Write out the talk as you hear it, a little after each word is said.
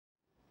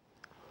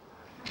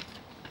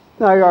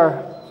Now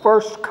our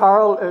first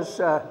carol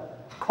is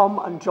Come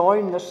and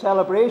Join this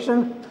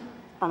celebration,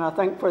 and I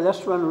think for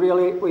this one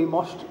really we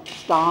must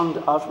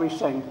stand as we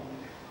sing.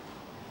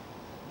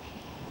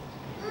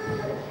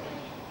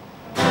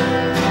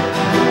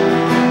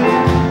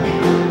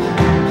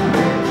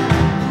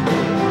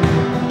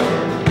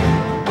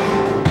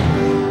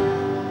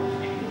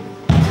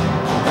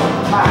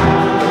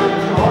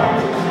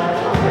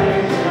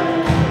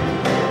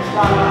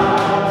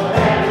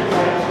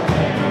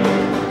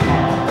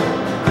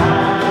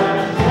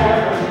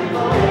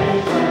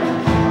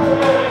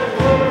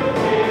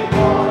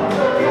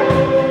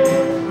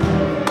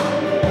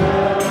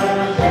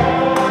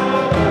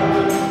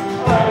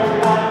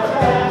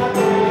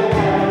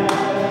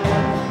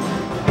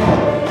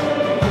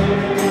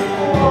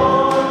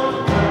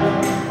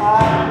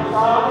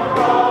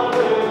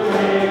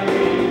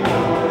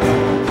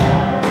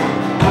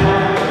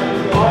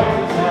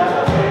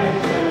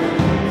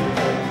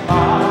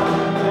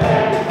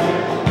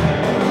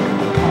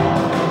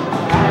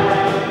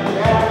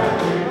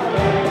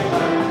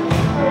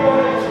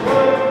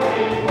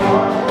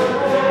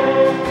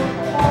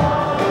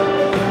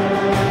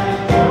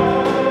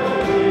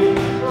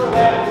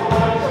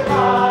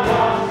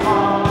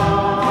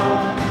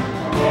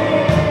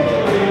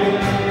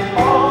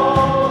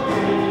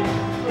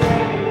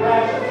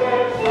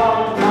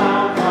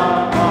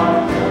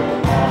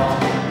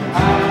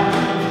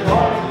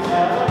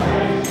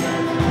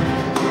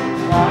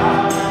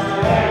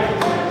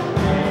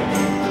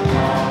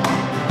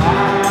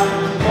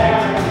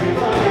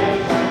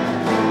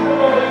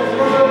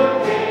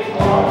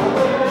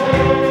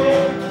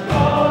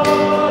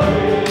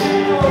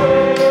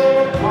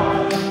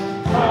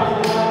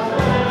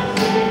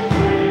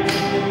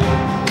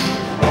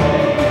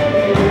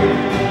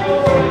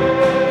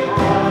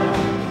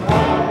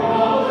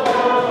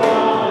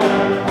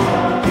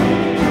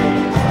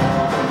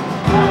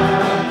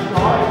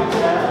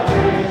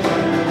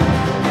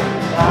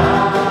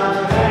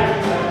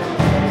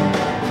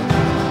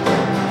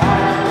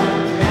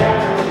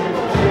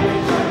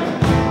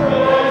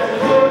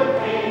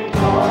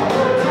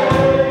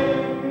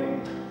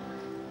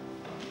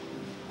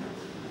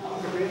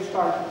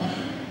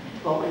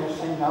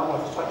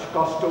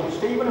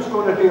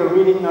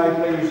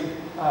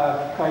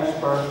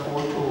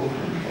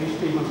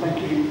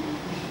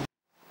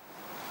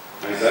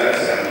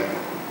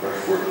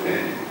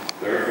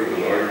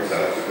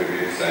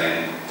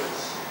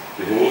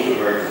 Behold, the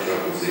virgin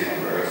shall conceive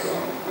and bear a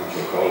son, and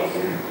shall call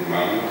his name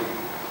Immanuel.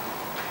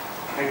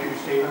 Thank you,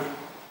 Stephen.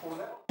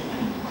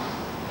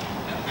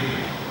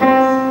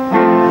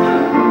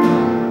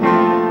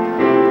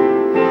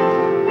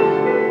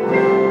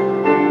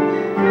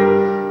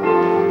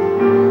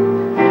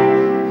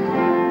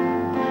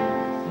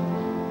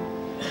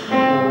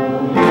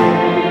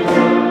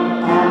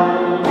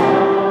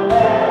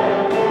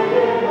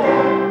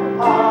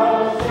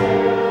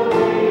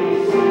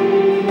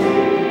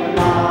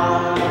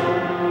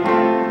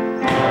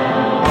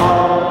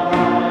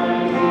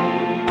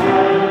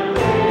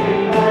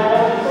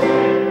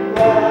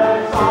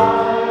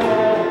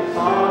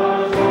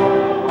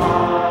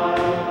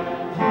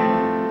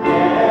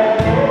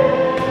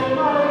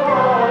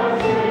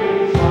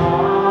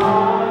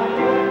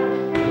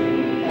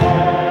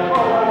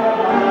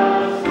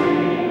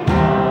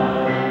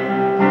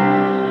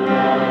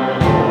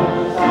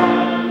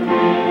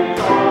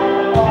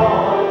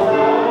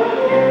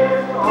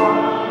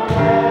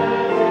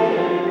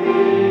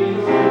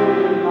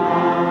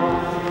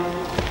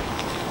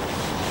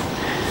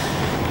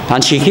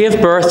 And she gave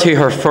birth to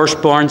her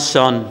firstborn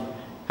son,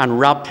 and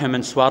wrapped him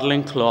in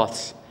swaddling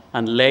cloths,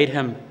 and laid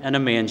him in a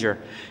manger,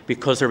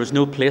 because there was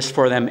no place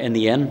for them in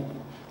the inn.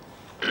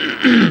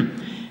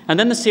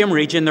 And in the same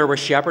region there were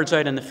shepherds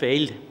out in the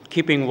field,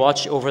 keeping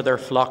watch over their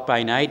flock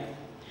by night.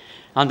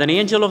 And an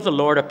angel of the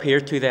Lord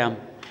appeared to them,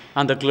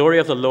 and the glory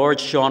of the Lord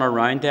shone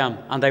around them,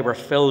 and they were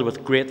filled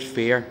with great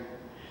fear.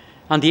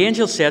 And the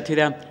angel said to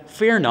them,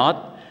 "Fear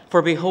not,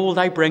 for behold,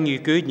 I bring you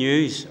good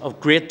news of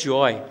great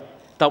joy,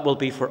 that will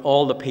be for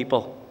all the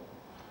people.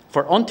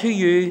 For unto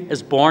you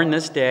is born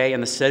this day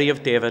in the city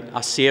of David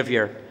a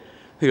Saviour,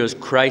 who is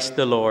Christ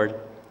the Lord.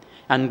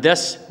 And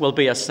this will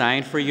be a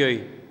sign for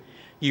you.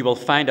 You will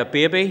find a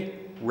baby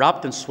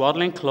wrapped in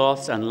swaddling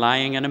cloths and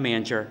lying in a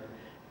manger."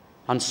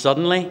 And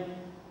suddenly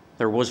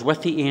there was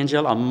with the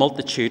angel a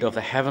multitude of the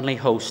heavenly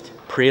host,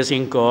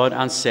 praising God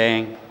and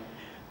saying,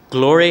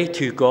 "Glory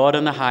to God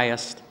in the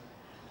highest,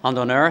 and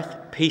on earth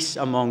peace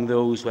among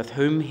those with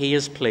whom he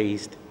is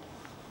pleased."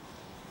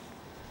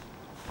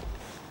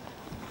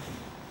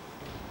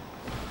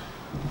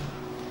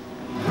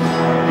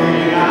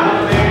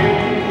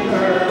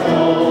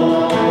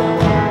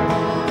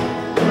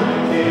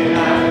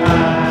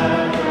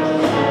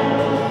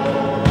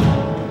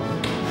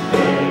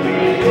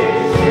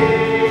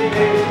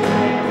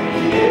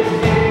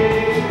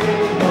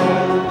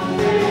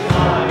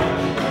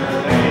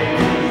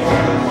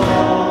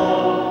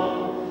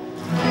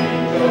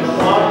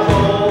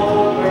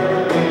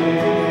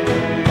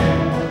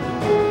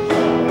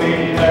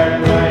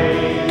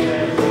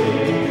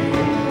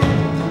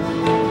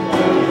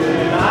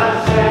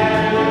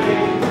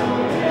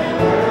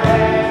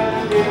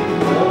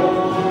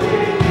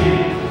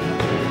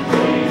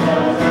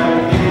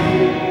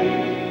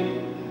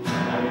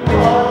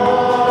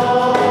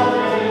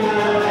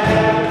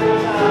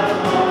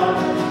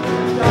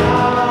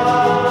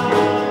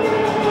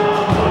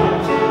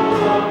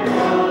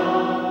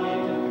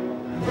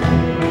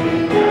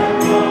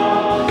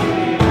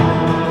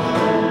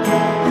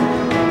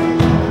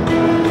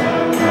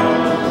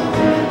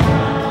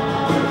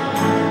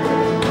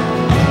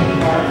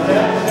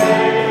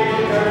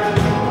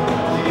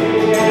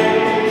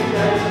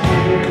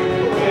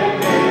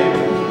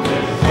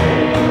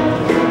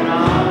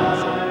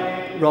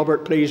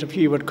 Gilbert, please, if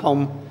you would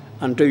come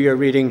and do your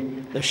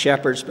reading, The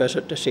Shepherd's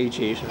Visit to See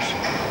Jesus.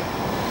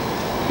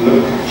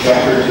 Luke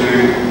chapter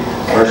 2,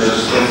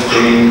 verses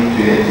 15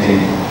 to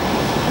 18.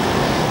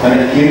 And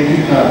it came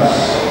to pass,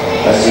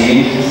 as the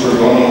angels were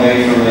gone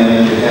away from them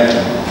into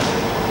heaven,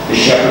 the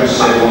shepherds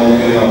said one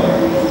to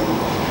another,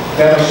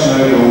 Let us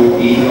now go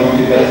even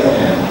unto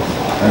Bethlehem,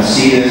 and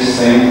see this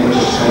thing which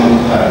has come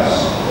to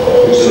pass,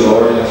 which the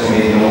Lord hath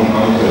made known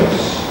unto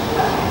us.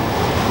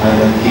 And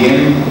they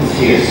came with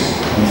haste,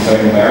 and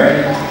found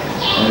Mary,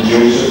 and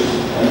Joseph,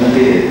 and the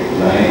babe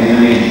lying in a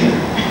manger.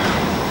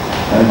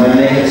 And when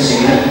they had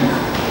seen it,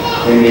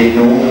 they made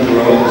known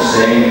abroad the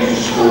saying which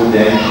was told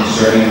them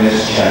concerning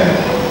this child.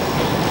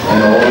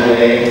 And all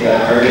they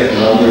that heard it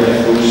wondered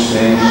at those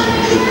things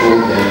which were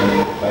told them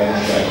by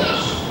the shepherds.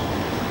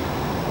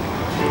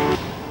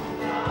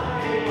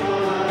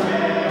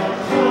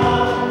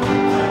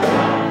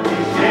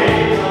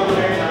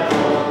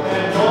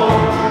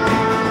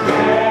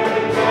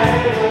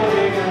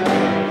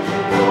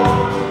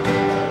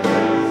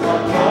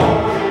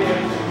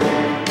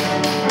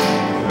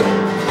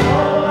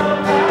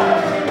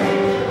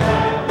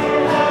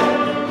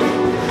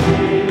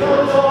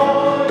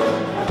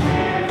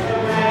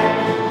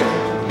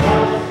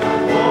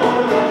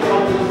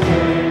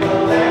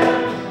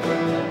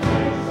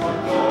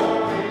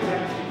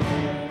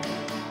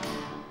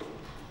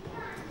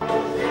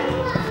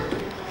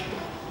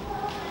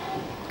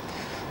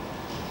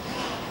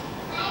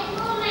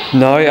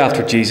 Now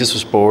after Jesus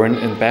was born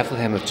in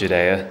Bethlehem of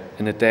Judea,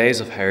 in the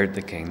days of Herod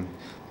the king,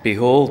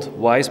 behold,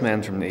 wise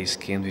men from the east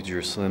came to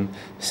Jerusalem,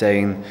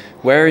 saying,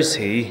 Where is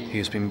he who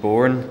has been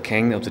born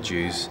King of the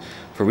Jews?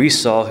 For we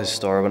saw his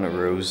star when it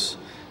rose,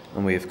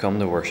 and we have come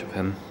to worship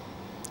him.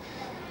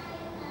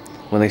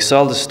 When they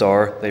saw the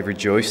star, they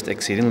rejoiced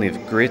exceedingly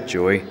with great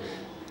joy,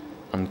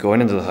 and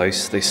going into the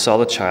house, they saw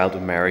the child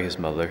with Mary his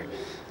mother,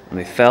 and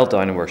they fell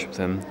down and worshipped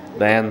him.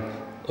 Then,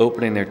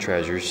 opening their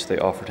treasures, they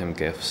offered him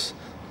gifts,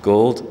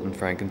 gold and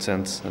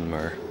frankincense and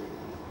myrrh.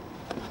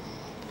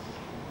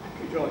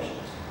 Thank you, Josh.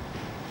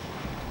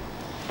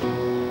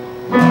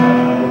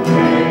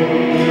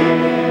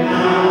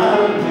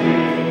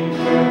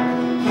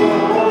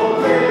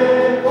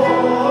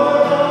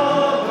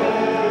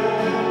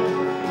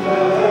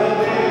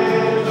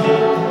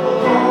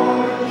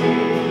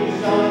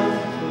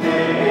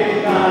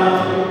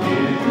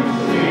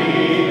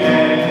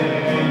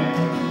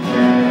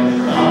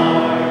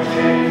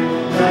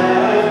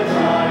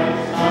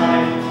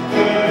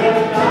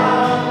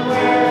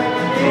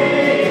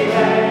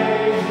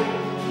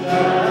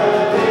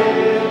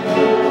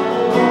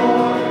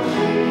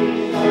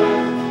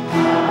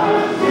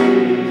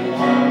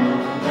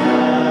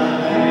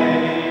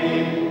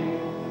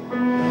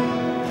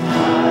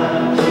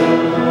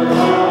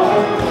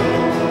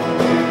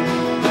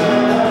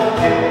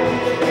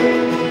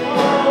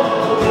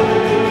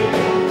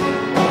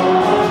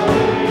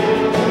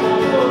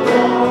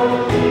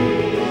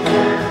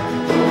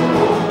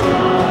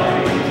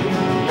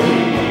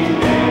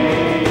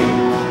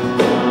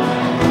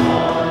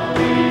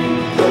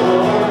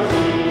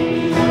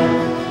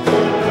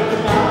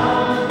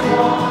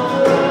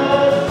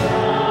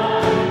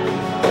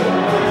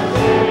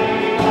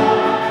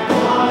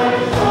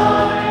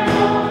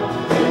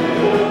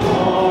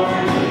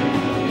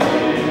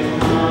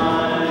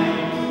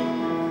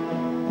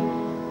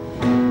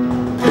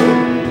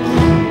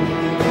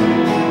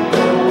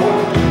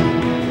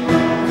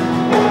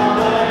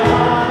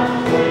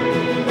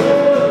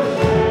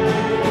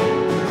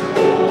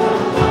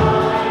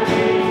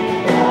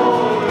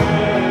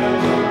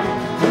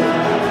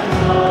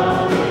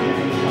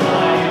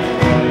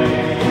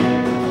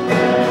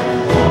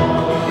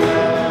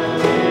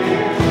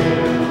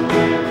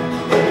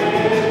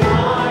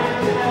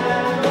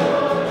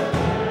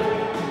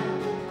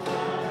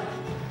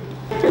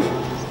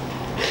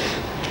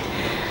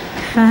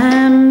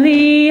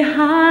 Family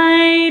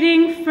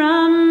hiding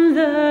from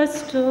the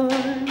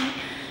storm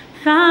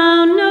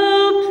found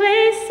no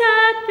place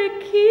at the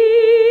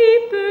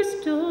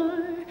keeper's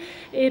door.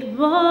 It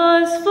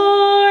was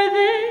for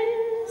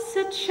this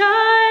a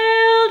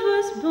child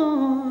was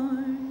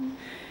born,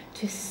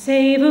 to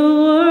save a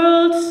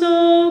world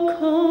so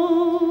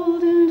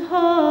cold and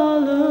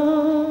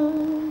hollow.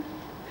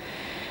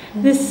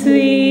 The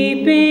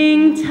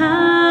sleeping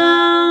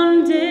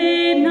town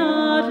did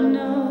not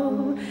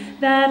know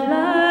that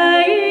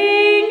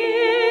lying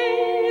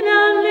in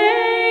a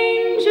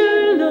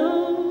manger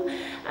low,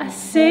 a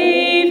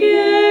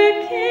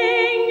Savior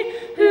King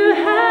who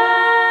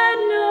had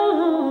no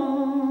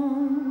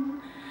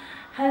home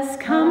has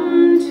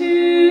come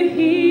to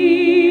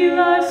heal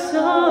our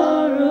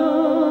sorrows.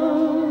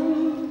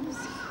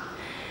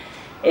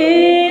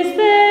 Is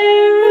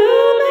there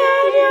room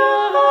in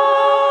your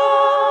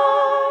heart?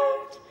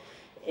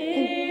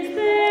 Is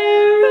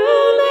there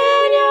room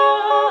in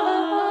your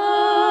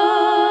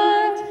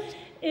heart?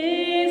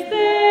 Is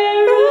there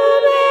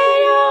room in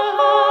your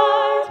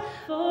heart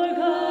for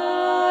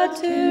God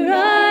to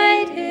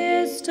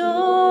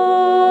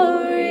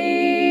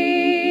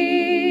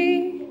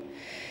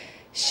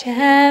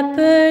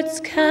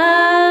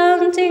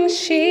hunting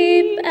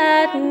sheep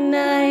at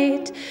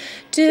night.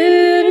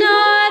 Do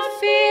not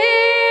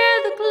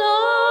fear the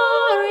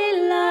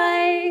glory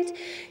light.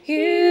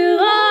 You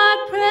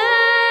are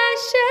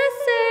precious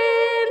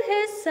in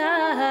his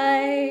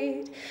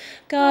sight.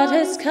 God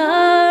has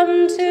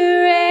come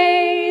to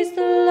raise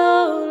the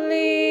lowly.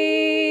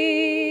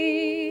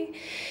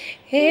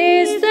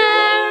 Is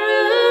there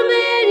room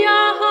in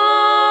your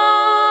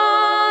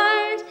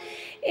heart?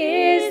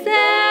 Is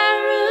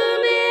there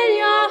room in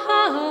your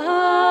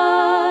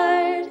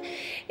heart?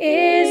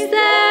 Is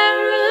there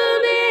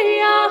room in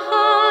your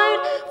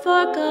heart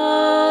for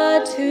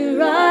God to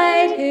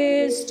write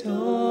his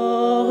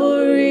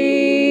story?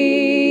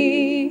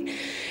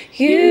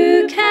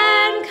 You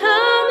can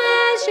come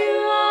as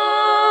you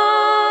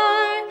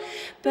are,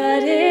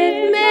 but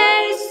it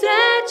may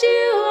set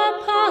you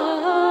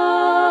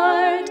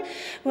apart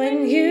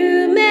when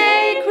you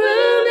make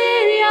room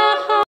in your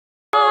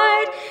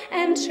heart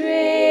and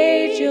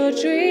trade your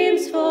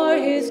dreams for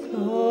his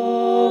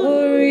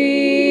glory.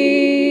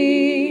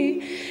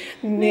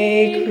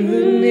 Make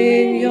room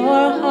in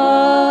your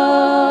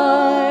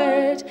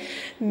heart.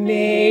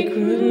 Make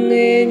room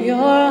in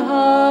your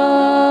heart.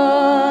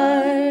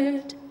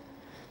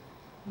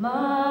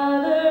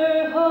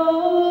 Mother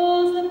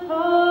holds the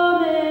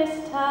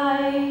promise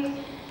tight.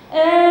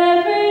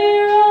 Every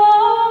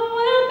wrong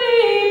will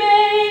be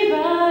made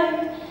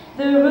right.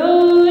 The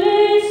road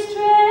is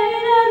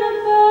straight and the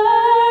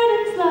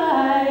burden's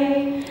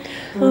light.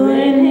 For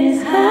in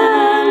his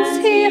hands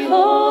he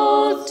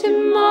holds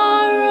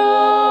tomorrow.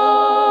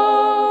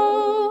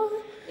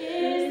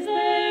 Is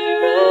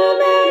there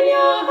room in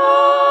your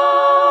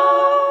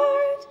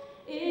heart?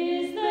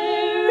 Is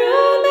there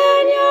room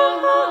in your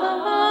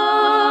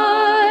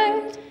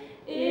heart?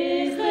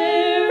 Is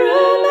there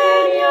room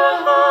in your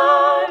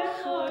heart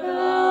for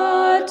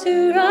God to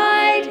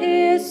write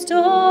his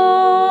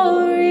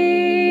story?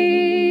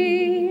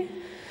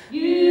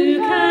 You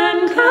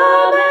can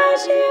come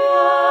as you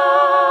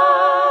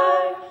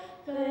are,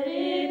 but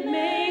it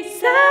may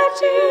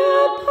set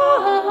you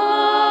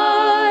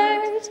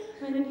apart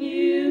when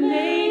you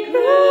make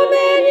room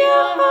in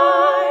your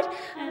heart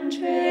and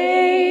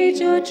trade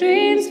your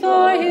dreams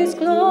for his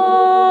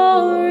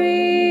glory.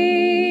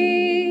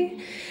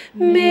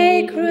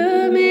 Make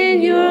room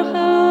in your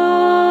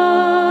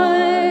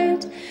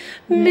heart.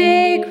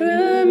 Make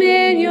room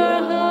in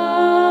your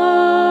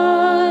heart.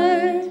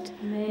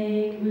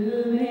 Make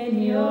room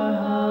in your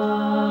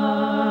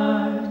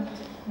heart.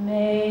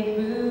 Make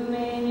room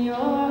in your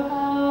heart.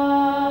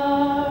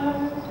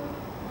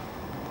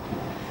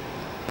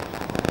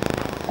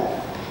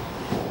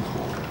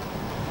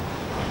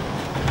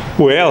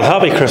 Well,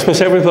 happy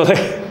Christmas, everybody.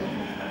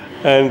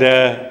 And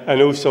I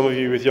know some of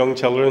you with young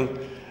children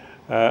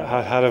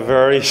had a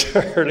very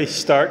early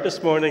start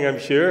this morning, I'm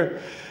sure.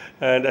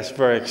 And that's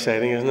very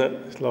exciting, isn't it?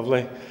 It's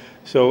lovely.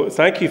 So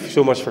thank you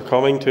so much for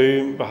coming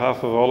too, on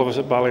behalf of all of us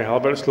at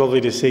Ballyhalbert. It's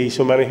lovely to see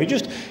so many who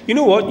just, you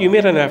know what, you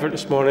made an effort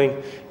this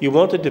morning. You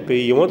wanted to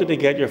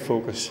get your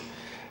focus.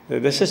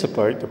 This is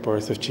about the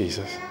birth of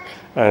Jesus.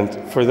 And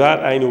for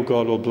that, I know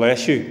God will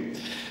bless you.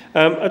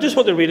 I just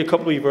want to read a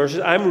couple of verses.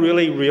 I'm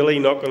really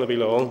not going to be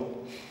long.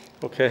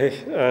 Okay,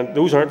 and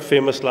those aren't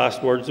famous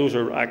last words. Those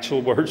are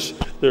actual words.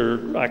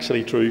 They're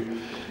actually true.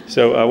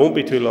 So I won't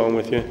be too long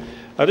with you.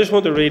 I just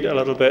want to read a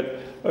little bit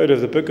out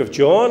of the book of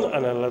John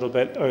and a little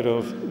bit out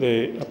of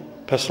the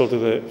epistle to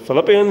the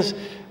Philippians.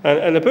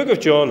 And the book of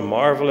John, a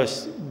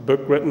marvellous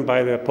book written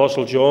by the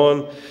Apostle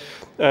John.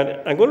 And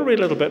I'm going to read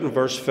a little bit in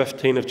verse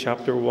 15 of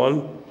chapter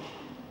 1.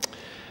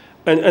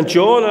 And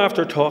John,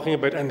 after talking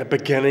about in the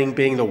beginning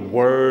being the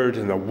Word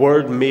and the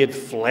Word made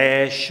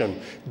flesh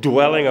and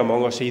dwelling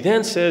among us, he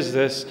then says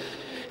this.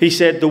 He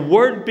said, the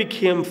Word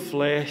became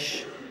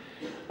flesh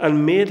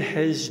and made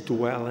his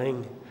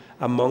dwelling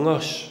among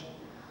us.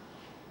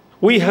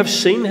 We have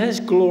seen his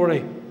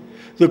glory,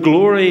 the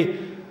glory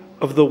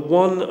of the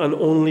one and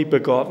only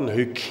begotten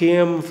who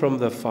came from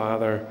the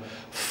Father,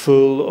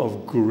 full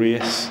of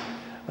grace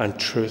and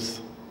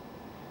truth.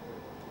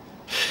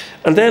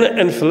 And then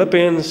in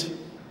Philippians,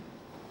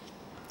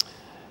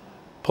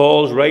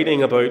 Paul's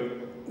writing about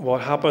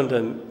what happened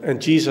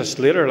in Jesus'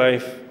 later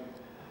life.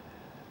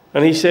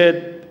 And he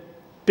said,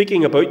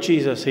 speaking about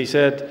Jesus, he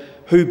said,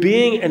 who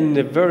being in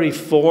the very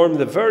form,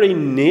 the very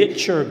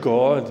nature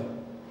God,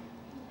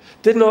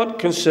 did not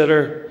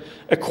consider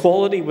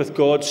equality with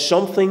God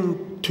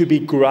something to be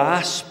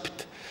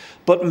grasped,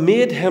 but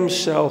made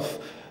himself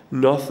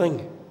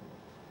nothing,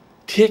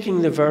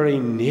 taking the very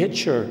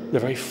nature,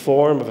 the very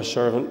form of a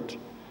servant,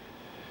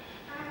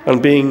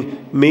 and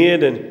being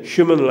made in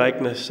human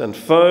likeness and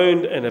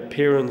found in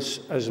appearance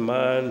as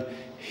man,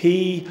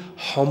 he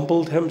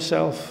humbled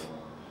himself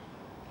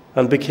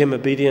and became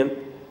obedient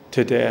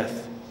to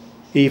death,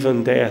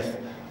 even death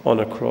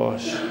on a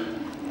cross.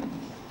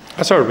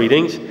 That's our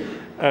readings.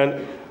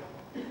 And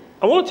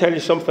I want to tell you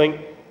something.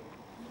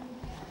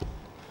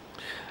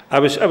 I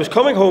was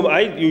coming home.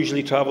 I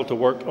usually travel to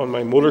work on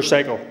my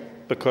motorcycle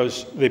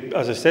because,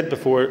 as I said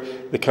before,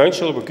 the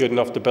council were good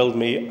enough to build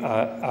me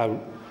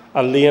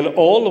a lane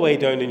all the way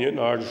down the Newton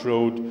Ards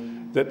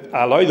Road that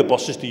I allow the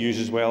buses to use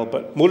as well,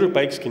 but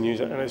motorbikes can use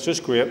it, and it's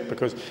just great,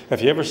 because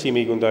if you ever see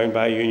me going down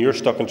by you and you're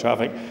stuck in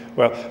traffic,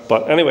 well,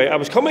 but anyway, I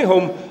was coming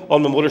home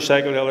on my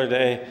motorcycle the other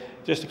day,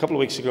 just a couple of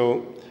weeks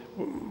ago,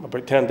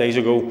 about 10 days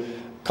ago,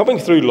 coming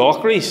through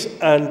Lochries,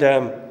 and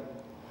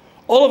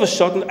all of a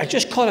sudden I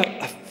just caught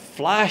a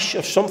flash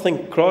of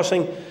something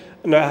crossing.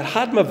 Now, I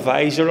had my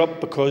visor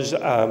up because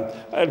I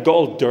had got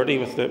all dirty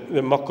with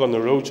the muck on the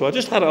road, so I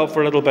just had it up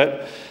for a little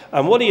bit,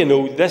 and what do you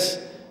know,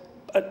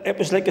 it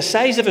was like the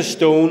size of a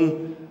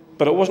stone,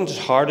 but it wasn't as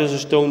hard as a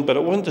stone, but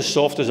it wasn't as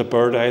soft as a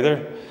bird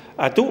either.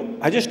 I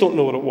just don't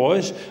know what it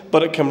was,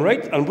 but it came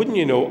right, and wouldn't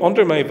you know,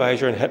 under my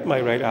visor and hit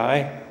my right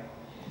eye.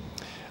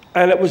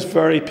 And it was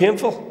very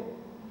painful.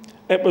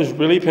 It was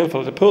really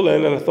painful to pull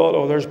in, and I thought,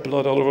 oh, there's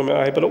blood all over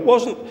my eye, but it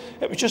wasn't.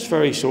 It was just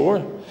very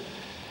sore.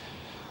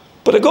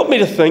 But it got me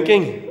to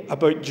thinking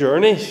about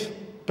journeys.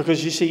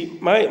 Because you see,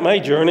 my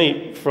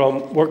journey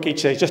from work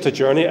each day is just a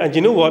journey. And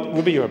you know what?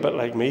 Maybe you're a bit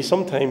like me.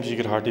 Sometimes you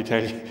could hardly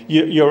tell.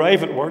 You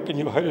arrive at work and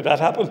you go, how did that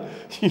happen?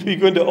 You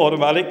go into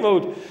automatic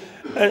mode.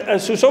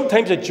 And so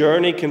sometimes a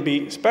journey can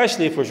be,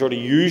 especially if we're sort of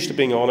used to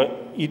being on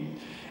it,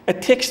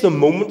 it takes the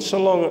moments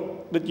along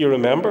that you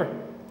remember.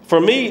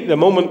 For me, the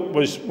moment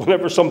was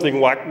whenever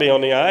something whacked me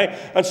on the eye.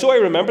 And so I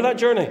remember that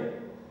journey.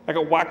 I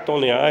got whacked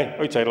on the eye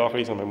outside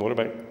Lochries on my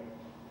motorbike.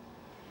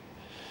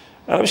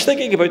 And I was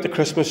thinking about the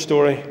Christmas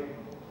story.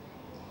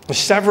 There's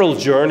several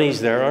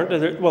journeys there, aren't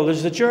there? Well,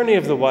 there's the journey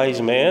of the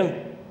wise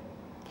men.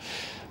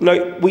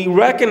 Now, we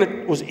reckon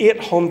it was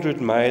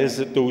 800 miles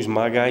that those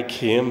magi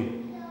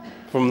came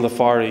from the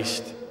Far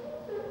East.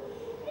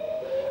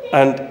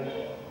 And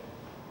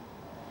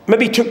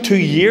maybe it took 2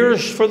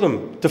 years for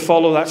them to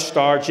follow that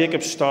star,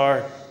 Jacob's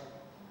star,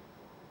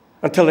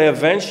 until they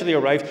eventually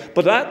arrived.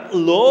 But that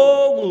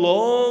long,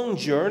 long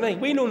journey,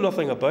 we know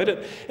nothing about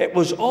it. It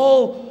was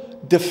all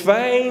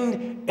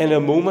defined in a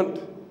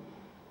moment.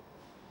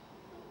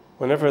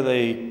 Whenever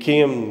they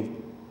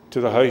came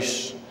to the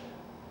house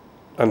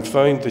and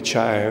found the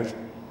child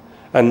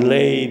and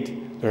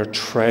laid their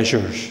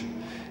treasures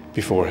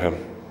before him.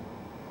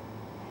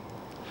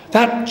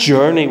 That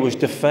journey was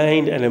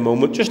defined in a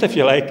moment, just if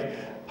you like,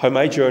 how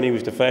my journey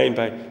was defined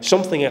by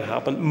something that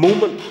happened.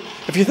 Moment.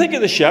 If you think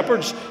of the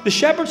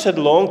shepherds had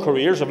long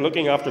careers of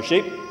looking after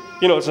sheep.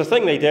 You know, it's a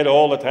thing they did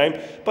all the time,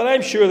 but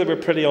I'm sure they were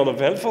pretty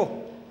uneventful.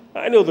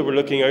 I know they were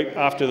looking out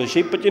after the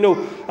sheep, but you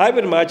know, I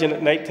would imagine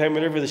at night time,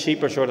 whenever the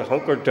sheep are sort of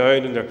hunkered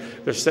down and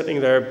they're sitting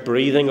there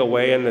breathing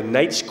away, and the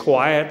night's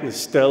quiet and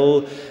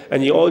still,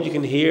 and all you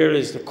can hear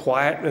is the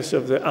quietness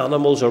of the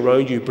animals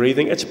around you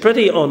breathing. It's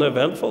pretty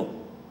uneventful.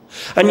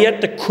 And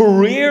yet the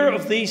career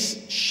of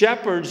these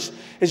shepherds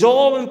is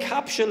all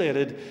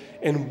encapsulated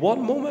in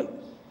one moment,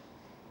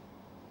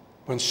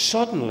 when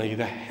suddenly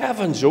the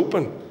heavens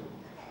open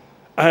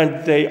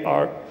and they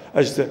are,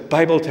 as the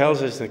Bible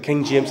tells us, the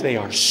King James, they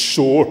are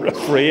sore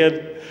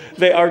afraid.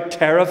 They are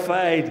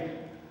terrified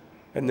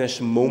in this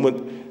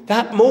moment.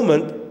 That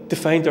moment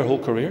defined their whole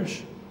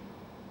careers.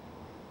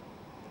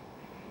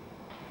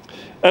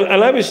 And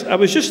I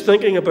was just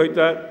thinking about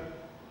that.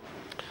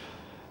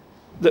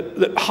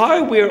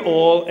 How we're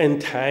all in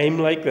time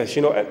like this.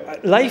 You know,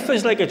 life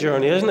is like a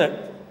journey, isn't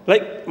it?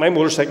 Like my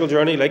motorcycle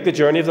journey, like the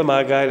journey of the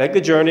Magi, like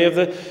the journey of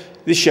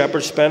the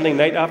shepherds spending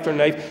night after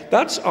night.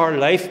 That's our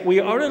life. We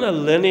are in a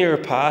linear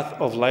path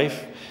of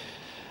life.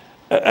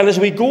 And as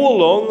we go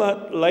along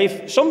that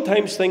life,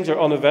 sometimes things are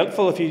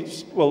uneventful.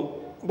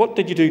 What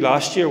did you do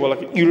last year?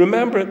 Well, you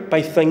remember it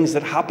by things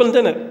that happened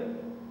in it.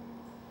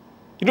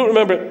 You don't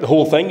remember the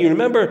whole thing. You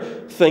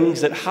remember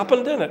things that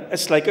happened in it.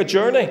 It's like a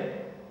journey.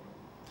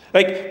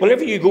 Like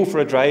whenever you go for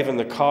a drive in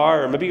the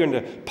car, or maybe you're in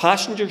the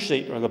passenger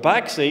seat or the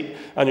back seat,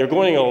 and you're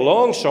going on a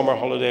long summer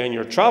holiday and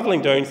you're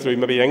travelling down through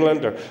maybe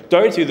England or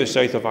down through the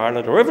south of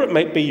Ireland, or wherever it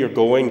might be you're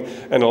going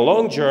in a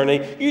long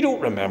journey, you don't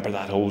remember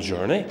that whole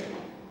journey.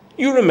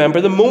 You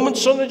remember the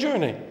moments on the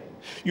journey.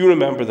 You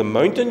remember the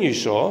mountain you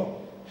saw.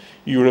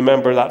 You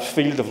remember that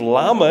field of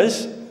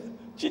llamas.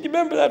 Did you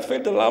remember that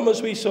field of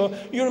llamas we saw?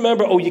 You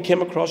remember, you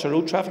came across a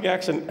road traffic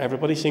accident,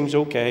 everybody seems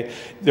okay.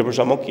 There was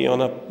a monkey on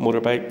a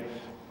motorbike.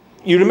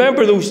 You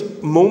remember those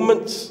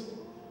moments,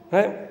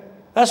 right?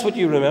 That's what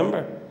you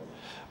remember.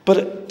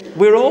 But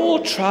we're all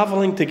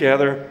travelling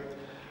together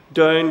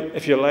down,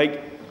 if you like,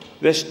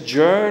 this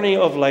journey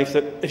of life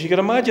that, if you could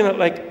imagine it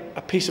like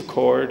a piece of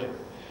cord,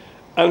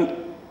 and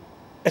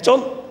it's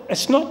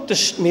not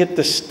made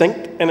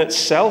distinct in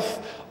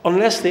itself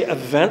unless the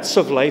events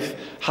of life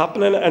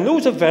happen in it. And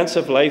those events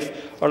of life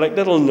are like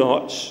little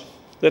knots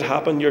that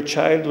happen. Your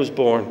child was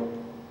born.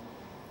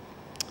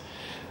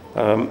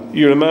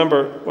 You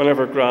remember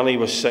whenever Granny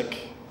was sick.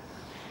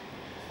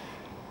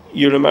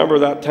 You remember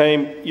that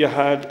time you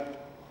had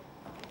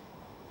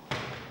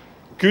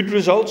good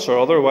results or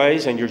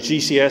otherwise in your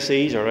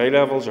GCSEs or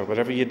A-levels or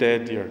whatever you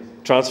did, your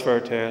transfer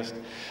test.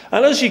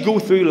 And as you go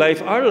through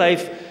life, our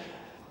life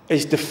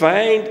is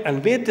defined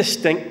and made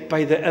distinct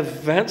by the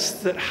events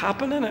that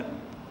happen in it.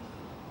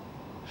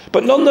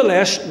 But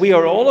nonetheless, we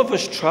are all of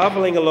us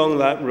travelling along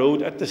that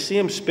road at the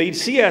same speed.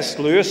 C.S.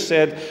 Lewis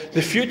said,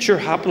 the future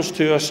happens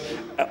to us,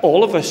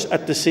 all of us,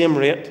 at the same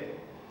rate.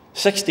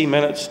 60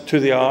 minutes to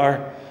the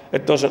hour.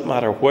 It doesn't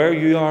matter where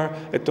you are.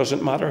 It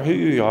doesn't matter who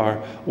you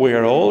are. We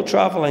are all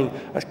travelling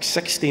at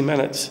 60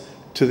 minutes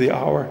to the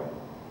hour.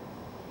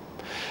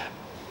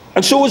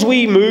 And so as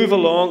we move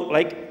along,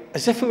 like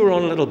as if we were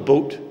on a little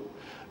boat,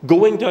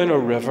 going down a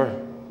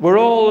river, we're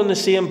all in the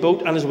same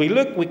boat, and as we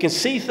look, we can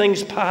see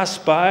things pass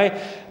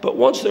by, but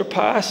once they're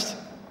past,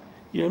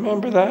 you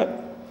remember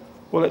that?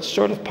 Well, it's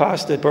sort of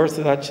past the birth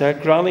of that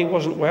child. Granny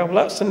wasn't well.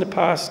 That's in the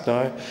past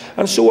now.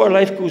 And so our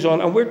life goes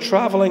on, and we're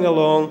travelling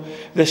along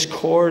this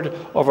chord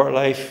of our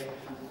life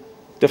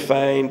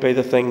defined by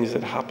the things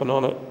that happen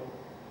on it.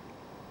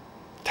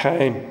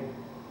 Time.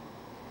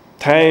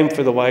 Time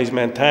for the wise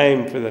men.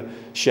 Time for the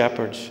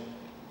shepherds.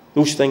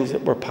 Those things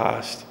that were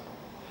past.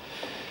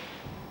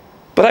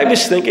 But I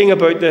was thinking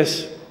about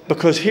this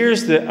because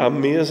here's the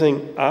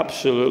amazing,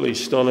 absolutely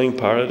stunning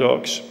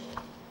paradox.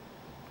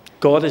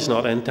 God is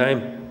not in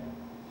time.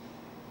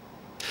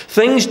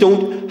 Things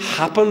don't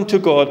happen to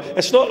God.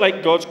 It's not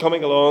like God's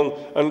coming along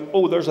and,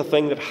 oh, there's a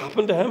thing that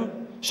happened to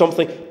him,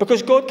 something.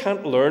 Because God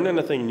can't learn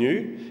anything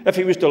new. If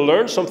he was to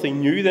learn something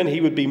new, then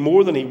he would be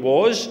more than he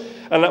was.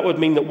 And that would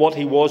mean that what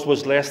he was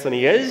less than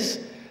he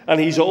is. And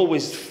he's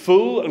always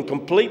full and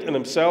complete in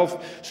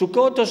himself. So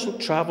God doesn't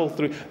travel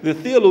through. The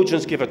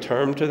theologians give a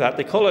term to that.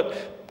 They call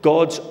it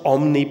God's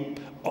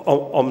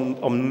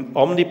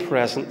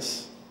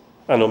omnipresence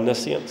and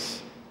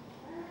omniscience.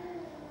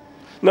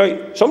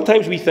 Now,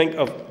 sometimes we think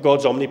of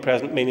God's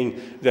omnipresent,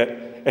 meaning that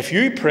if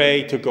you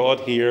pray to God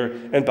here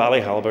in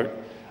Ballyhalbert,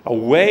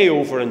 away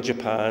over in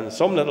Japan,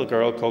 some little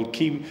girl called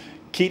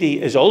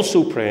Kitty is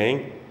also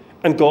praying,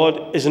 and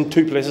God is in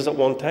two places at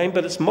one time,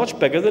 but it's much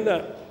bigger than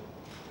that.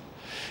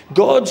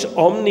 God's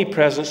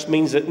omnipresence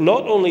means that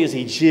not only is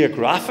he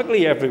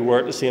geographically everywhere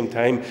at the same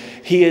time,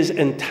 he is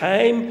in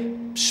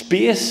time,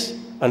 space,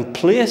 and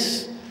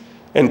place,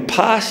 in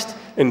past,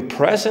 in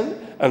present,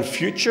 and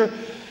future.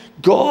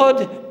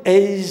 God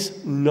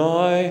is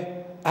now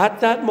at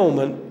that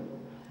moment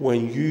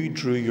when you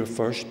drew your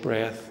first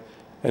breath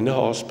in the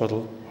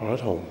hospital or at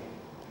home.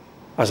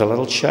 As a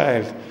little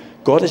child,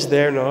 God is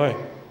there now.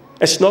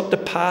 It's not the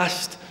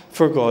past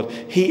for God.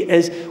 He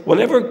is,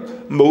 whenever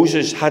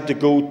Moses had to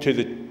go to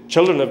the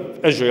children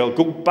of Israel,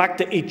 go back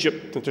to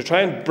Egypt and to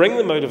try and bring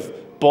them out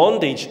of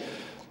bondage,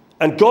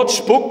 and God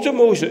spoke to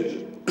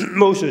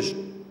Moses,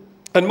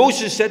 and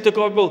Moses said to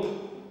God, well,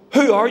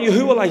 who are you?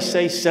 Who will I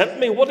say sent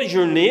me? What is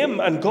your name?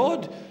 And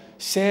God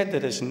said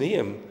that his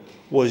name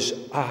was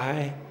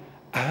I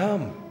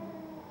am.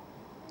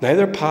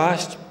 Neither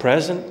past,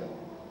 present,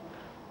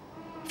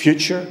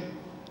 future,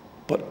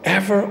 but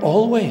ever,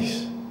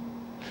 always.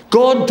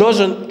 God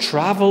doesn't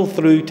travel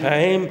through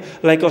time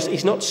like us.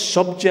 He's not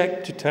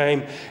subject to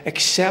time,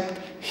 except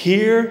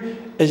here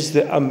is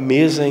the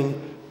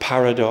amazing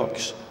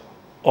paradox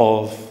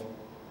of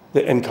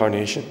the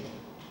incarnation.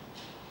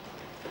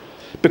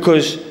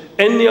 Because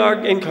in the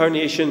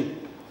incarnation,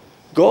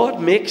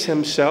 God makes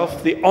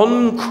himself the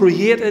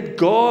uncreated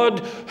God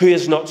who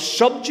is not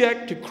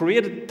subject to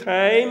created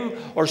time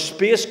or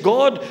space.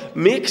 God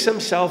makes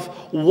himself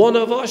one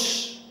of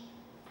us.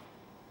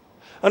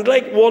 And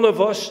like one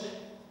of us,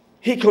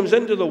 he comes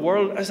into the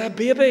world as a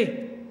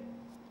baby.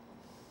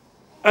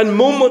 And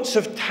moments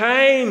of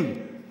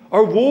time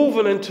are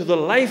woven into the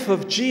life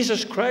of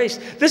Jesus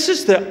Christ. This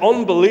is the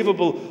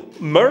unbelievable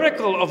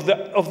miracle of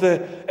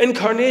the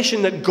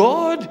incarnation, that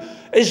God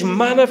is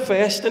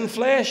manifest in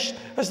flesh,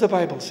 as the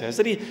Bible says,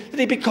 that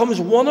he becomes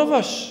one of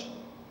us,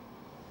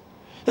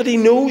 that he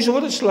knows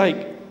what it's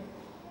like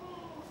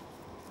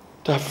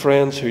to have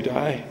friends who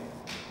die.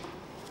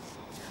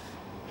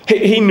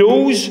 He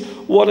knows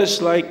what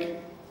it's like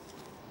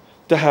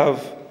to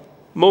have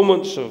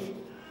moments of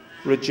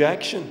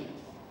rejection.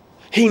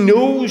 He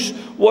knows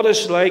what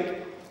it's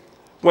like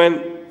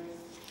when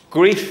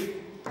grief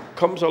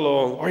comes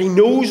along, or he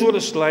knows what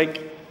it's like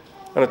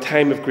in a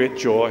time of great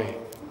joy.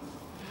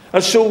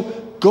 And so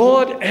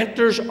God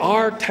enters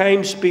our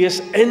time space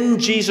in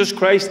Jesus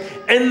Christ,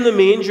 in the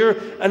manger,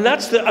 and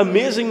that's the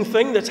amazing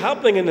thing that's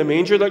happening in the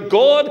manger, that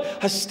God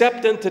has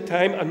stepped into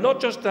time. And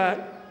not just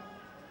that,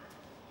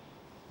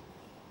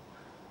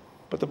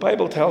 but the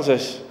Bible tells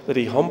us that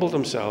he humbled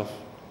himself,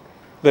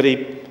 that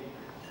he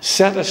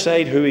set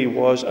aside who he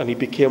was, and he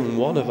became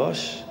one of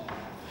us.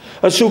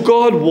 And so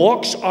God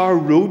walks our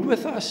road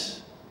with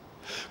us.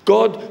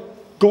 God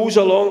goes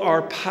along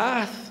our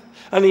path,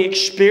 and he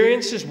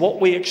experiences what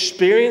we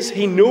experience.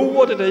 He knows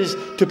what it is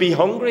to be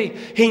hungry.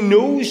 He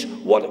knows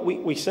what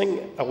we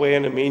sing away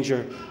in the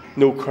manger,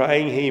 no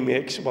crying he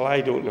makes. Well,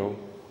 I don't know.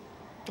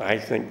 I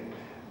think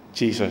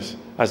Jesus,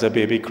 as a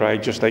baby,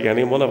 cried just like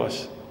any one of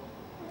us.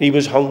 He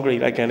was hungry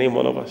like any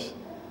one of us,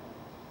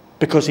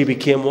 because he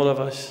became one of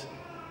us.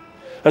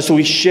 And so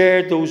he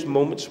shared those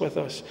moments with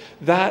us.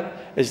 That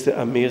is the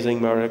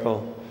amazing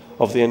miracle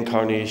of the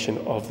incarnation,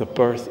 of the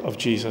birth of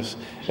Jesus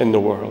in the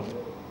world.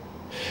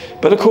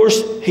 But of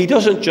course, he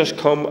doesn't just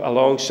come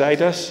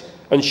alongside us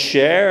and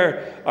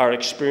share our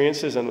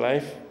experiences in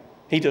life.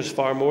 He does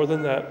far more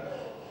than that.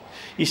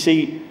 You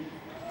see,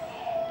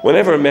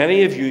 whenever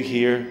many of you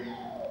here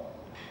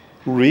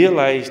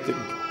realized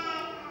that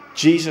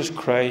Jesus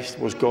Christ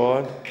was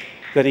God,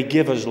 that he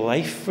gave his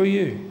life for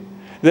you,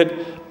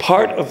 that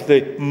part of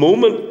the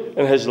moment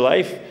in his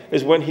life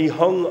is when he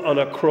hung on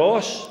a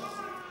cross,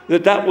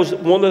 that was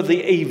one of the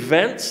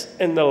events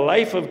in the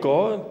life of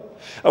God.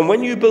 And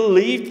when you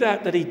believed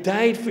that he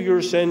died for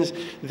your sins,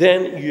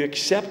 then you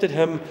accepted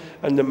him.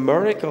 And the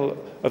miracle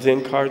of the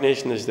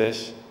incarnation is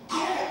this,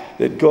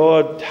 that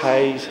God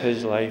ties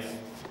his life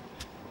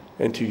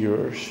into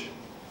yours.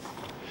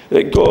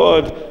 That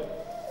God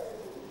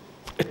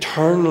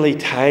eternally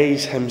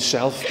ties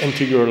himself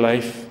into your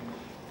life.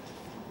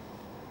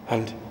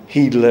 And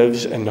he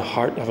lives in the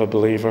heart of a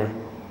believer.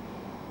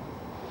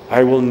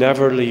 I will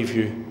never leave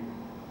you.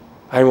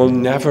 I will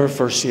never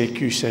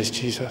forsake you, says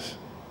Jesus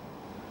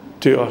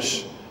to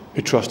us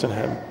who trust in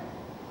him.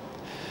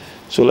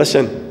 So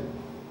listen,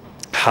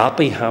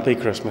 happy, happy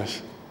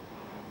Christmas.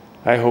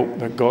 I hope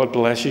that God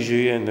blesses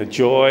you in the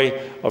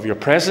joy of your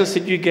presents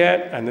that you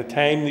get and the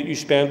time that you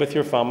spend with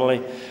your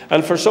family.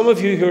 And for some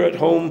of you who are at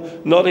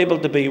home, not able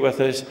to be with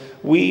us,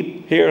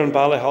 we here in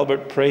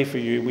Ballyhalbert pray for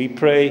you. We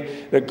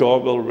pray that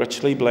God will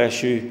richly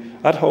bless you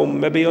at home,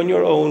 maybe on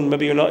your own.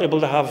 Maybe you're not able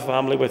to have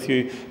family with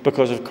you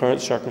because of current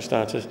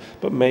circumstances.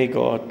 But may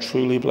God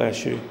truly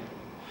bless you.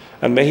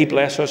 And may he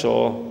bless us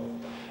all.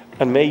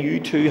 And may you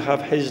too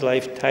have his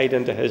life tied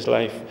into his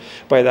life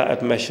by that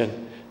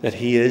admission that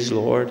he is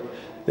Lord,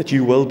 that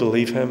you will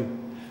believe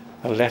him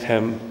and let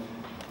him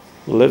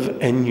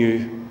live in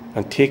you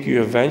and take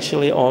you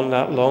eventually on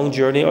that long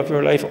journey of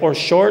your life, or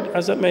short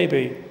as it may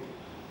be,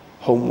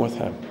 home with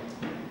him.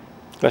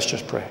 Let's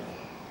just pray.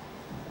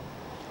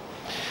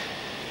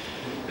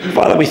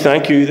 Father, we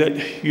thank you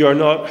that you are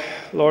not,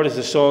 Lord, as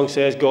the song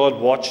says, God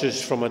watches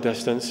from a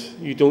distance.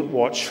 You don't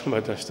watch from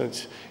a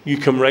distance. You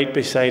come right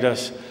beside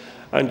us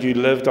and you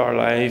lived our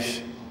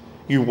lives.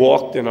 You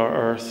walked in our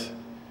earth.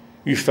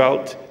 You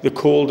felt the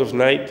cold of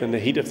night and the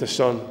heat of the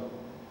sun,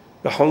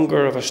 the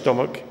hunger of a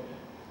stomach,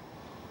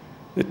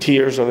 the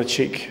tears on a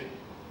cheek,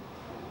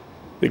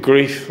 the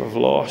grief of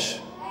loss,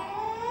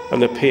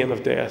 and the pain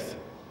of death.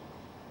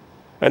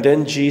 And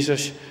in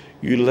Jesus,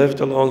 you lived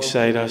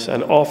alongside us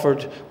and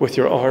offered with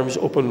your arms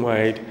open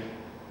wide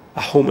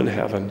a home in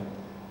heaven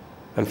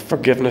and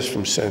forgiveness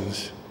from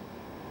sins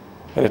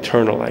and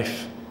eternal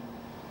life.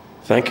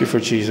 Thank you for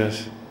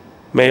Jesus.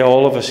 May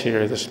all of us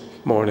here this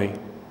morning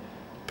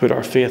put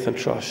our faith and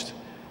trust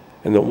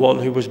in the one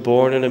who was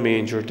born in a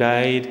manger,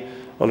 died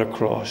on a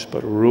cross,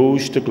 but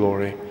rose to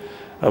glory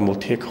and will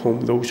take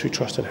home those who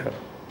trust in him.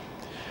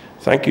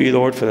 Thank you,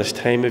 Lord, for this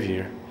time of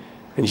year.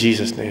 In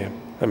Jesus' name,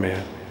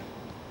 amen.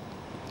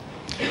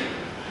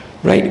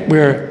 Right,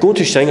 we're going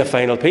to sing a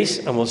final piece,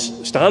 and we'll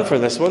stand for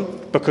this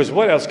one, because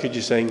what else could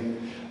you sing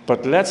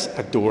but let's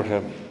adore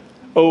him.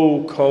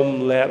 Oh,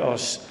 come, let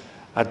us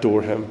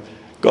adore him.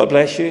 God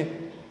bless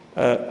you.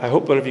 I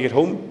hope whenever you get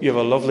home, you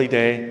have a lovely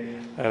day.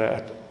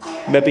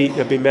 Maybe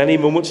there'll be many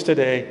moments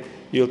today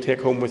you'll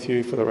take home with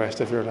you for the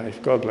rest of your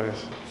life. God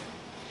bless.